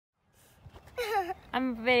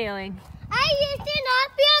I'm videoing. I used to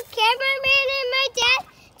not be a cameraman and my dad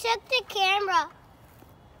took the camera.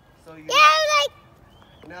 So you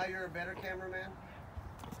now you're a better cameraman?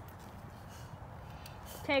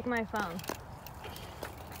 Take my phone.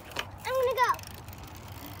 I'm gonna go.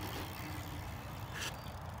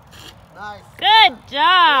 Nice. Good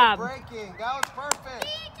job. Good breaking. That was perfect.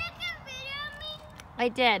 Did you take a video of me? I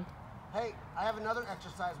did. Hey, I have another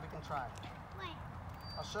exercise we can try. What?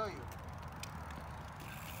 I'll show you.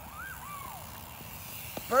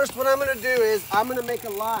 First, what I'm going to do is I'm going to make a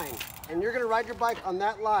line, and you're going to ride your bike on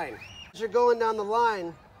that line. As you're going down the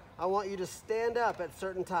line, I want you to stand up at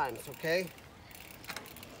certain times, okay?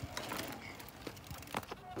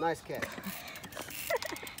 Nice catch.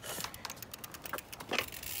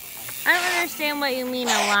 I don't understand what you mean,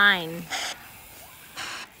 a line.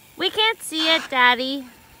 We can't see it, Daddy.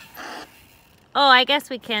 Oh, I guess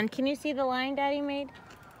we can. Can you see the line Daddy made?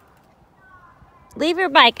 Leave your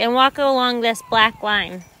bike and walk along this black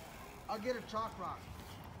line. I'll get a chalk rock.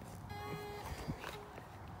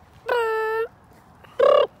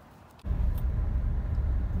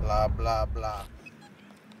 Blah, blah, blah.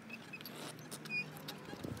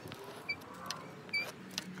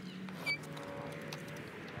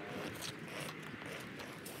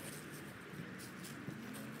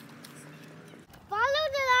 Follow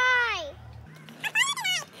the line.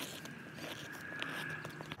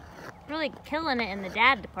 Really killing it in the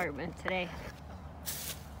dad department today.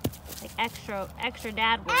 Like extra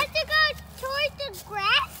dad work. I have to go towards the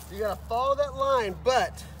grass. You got to follow that line,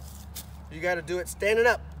 but you got to do it standing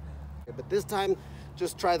up. But this time,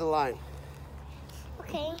 just try the line.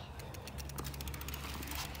 Okay.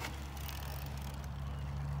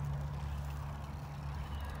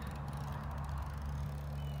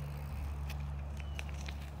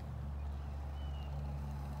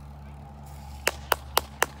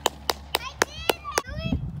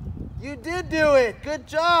 You did do it. Good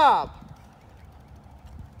job.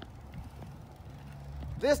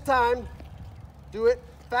 This time, do it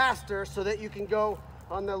faster so that you can go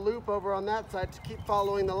on the loop over on that side to keep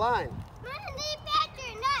following the line.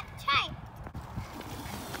 Faster, not tight.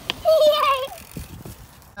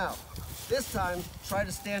 Now, this time, try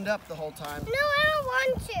to stand up the whole time. No, I don't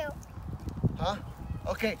want to. Huh?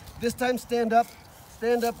 Okay, this time stand up.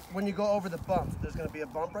 Stand up when you go over the bump. There's going to be a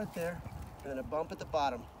bump right there and then a bump at the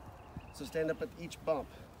bottom. So stand up at each bump.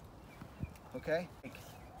 Okay?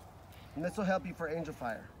 And this will help you for angel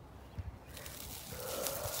fire.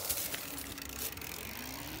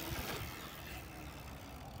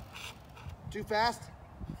 Too fast?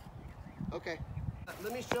 Okay.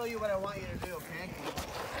 Let me show you what I want you to do, okay?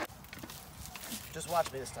 Just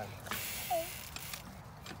watch me this time.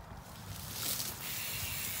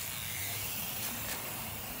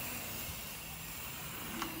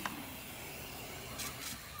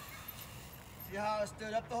 See how I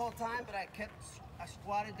stood up the whole time, but I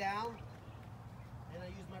squatted down and I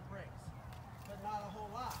used my brakes, but not a whole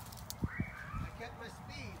lot. I kept my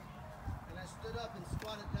speed and I stood up and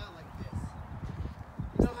squatted down like this.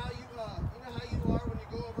 You know how you are when you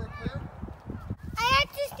go over a curb? I have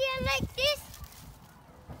to stand like this.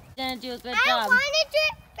 You're gonna do a good I job. want to do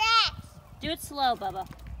it fast. Do it slow, Bubba.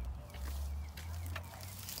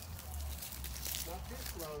 Not too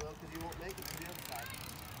slow though, because you won't make it to the other side.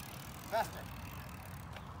 Faster.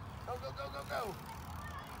 Go, go, go, go, go.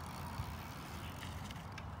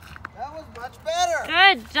 That was much better.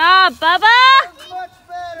 Good job, Bubba. That was much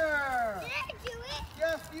better. Did I do it?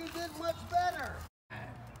 Yes, you did much better.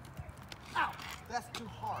 Ow, that's too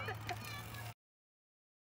hard.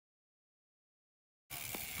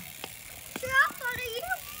 Sure, I'll follow you.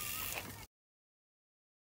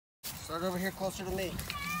 Start over here closer to me.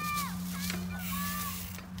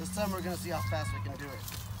 This time we're going to see how fast we can do it.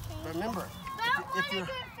 But remember,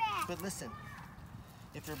 but listen,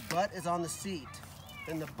 if your butt is on the seat,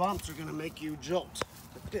 then the bumps are going to make you jolt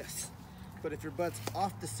like this. But if your butt's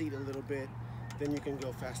off the seat a little bit, then you can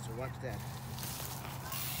go faster. Watch that.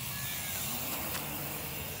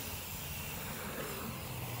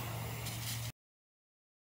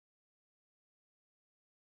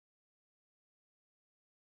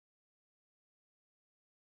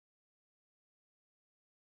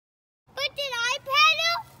 But did I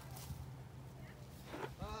pedal?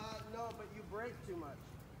 No, but you brake too much.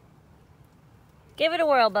 Give it a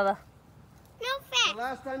whirl, Bubba. No The fast.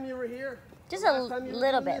 last time you were here, Just the a last time you were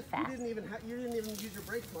little doing bit this, fast. You didn't even use your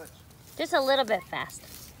brakes much. Just a little bit fast.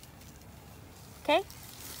 Okay?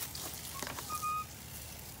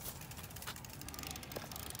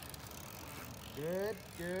 Good,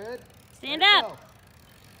 good. Stand Let's up. go.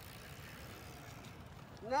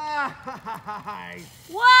 Nice.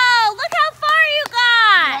 Whoa, look how far you got.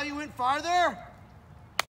 went farther.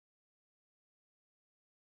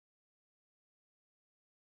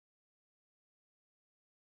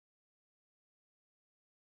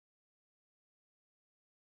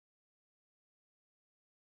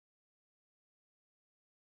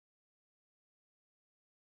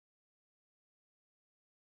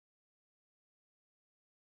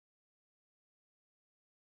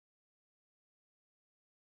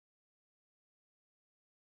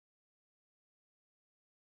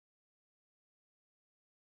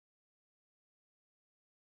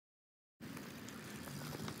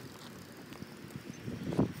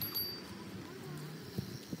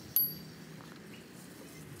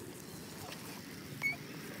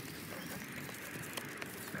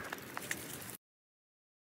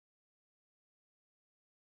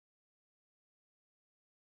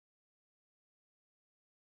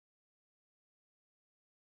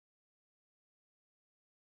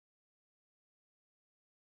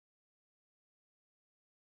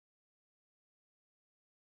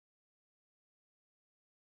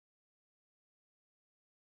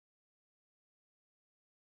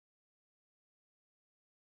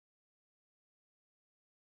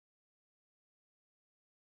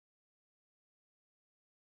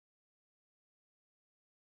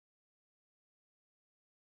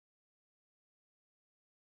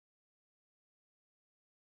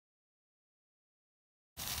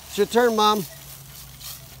 It's your turn, Mom.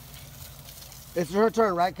 It's her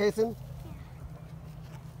turn, right, Cason?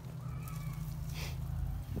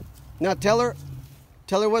 Now tell her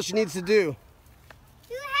what she needs to do.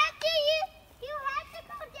 You have to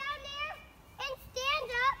go down there and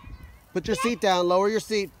stand up. Put your seat down. Lower your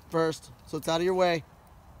seat first so it's out of your way.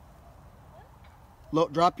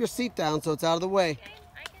 Drop your seat down so it's out of the way. Okay,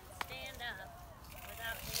 I can stand up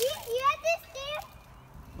without You have to stand.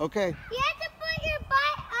 Okay. You have to put your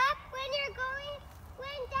butt up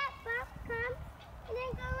when that bump comes, and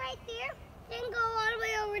then go right there, then go all the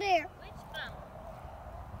way over there. Which bump?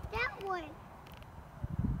 That one.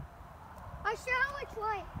 I'll show you which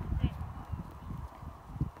one. Okay.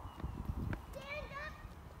 Stand up.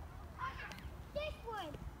 This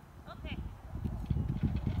one. Okay.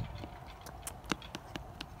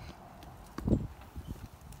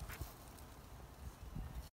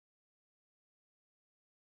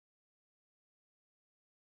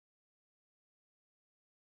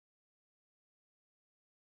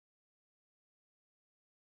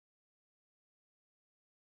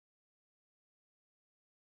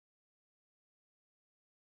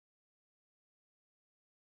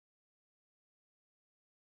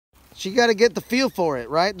 She got to get the feel for it,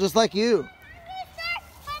 right? Just like you.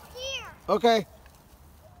 Up here. Okay.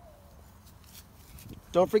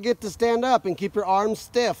 Don't forget to stand up and keep your arms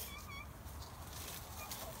stiff.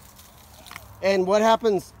 And what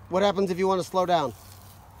happens if you want to slow down?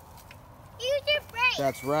 Use your brakes.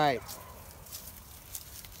 That's right.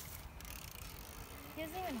 He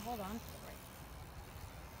doesn't even hold on to the brake.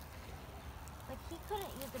 Like, he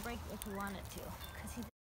couldn't use the brake if he wanted to. Because he...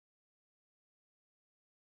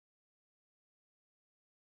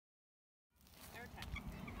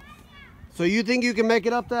 So you think you can make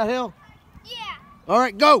it up that hill? Yeah. All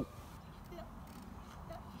right, go.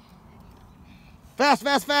 Fast,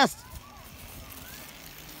 fast, fast.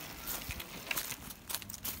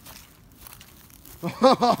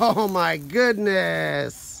 Oh my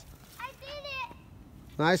goodness. I did it.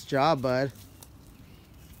 Nice job, bud.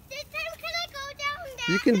 This time can I go down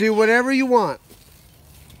there? You can do whatever you want.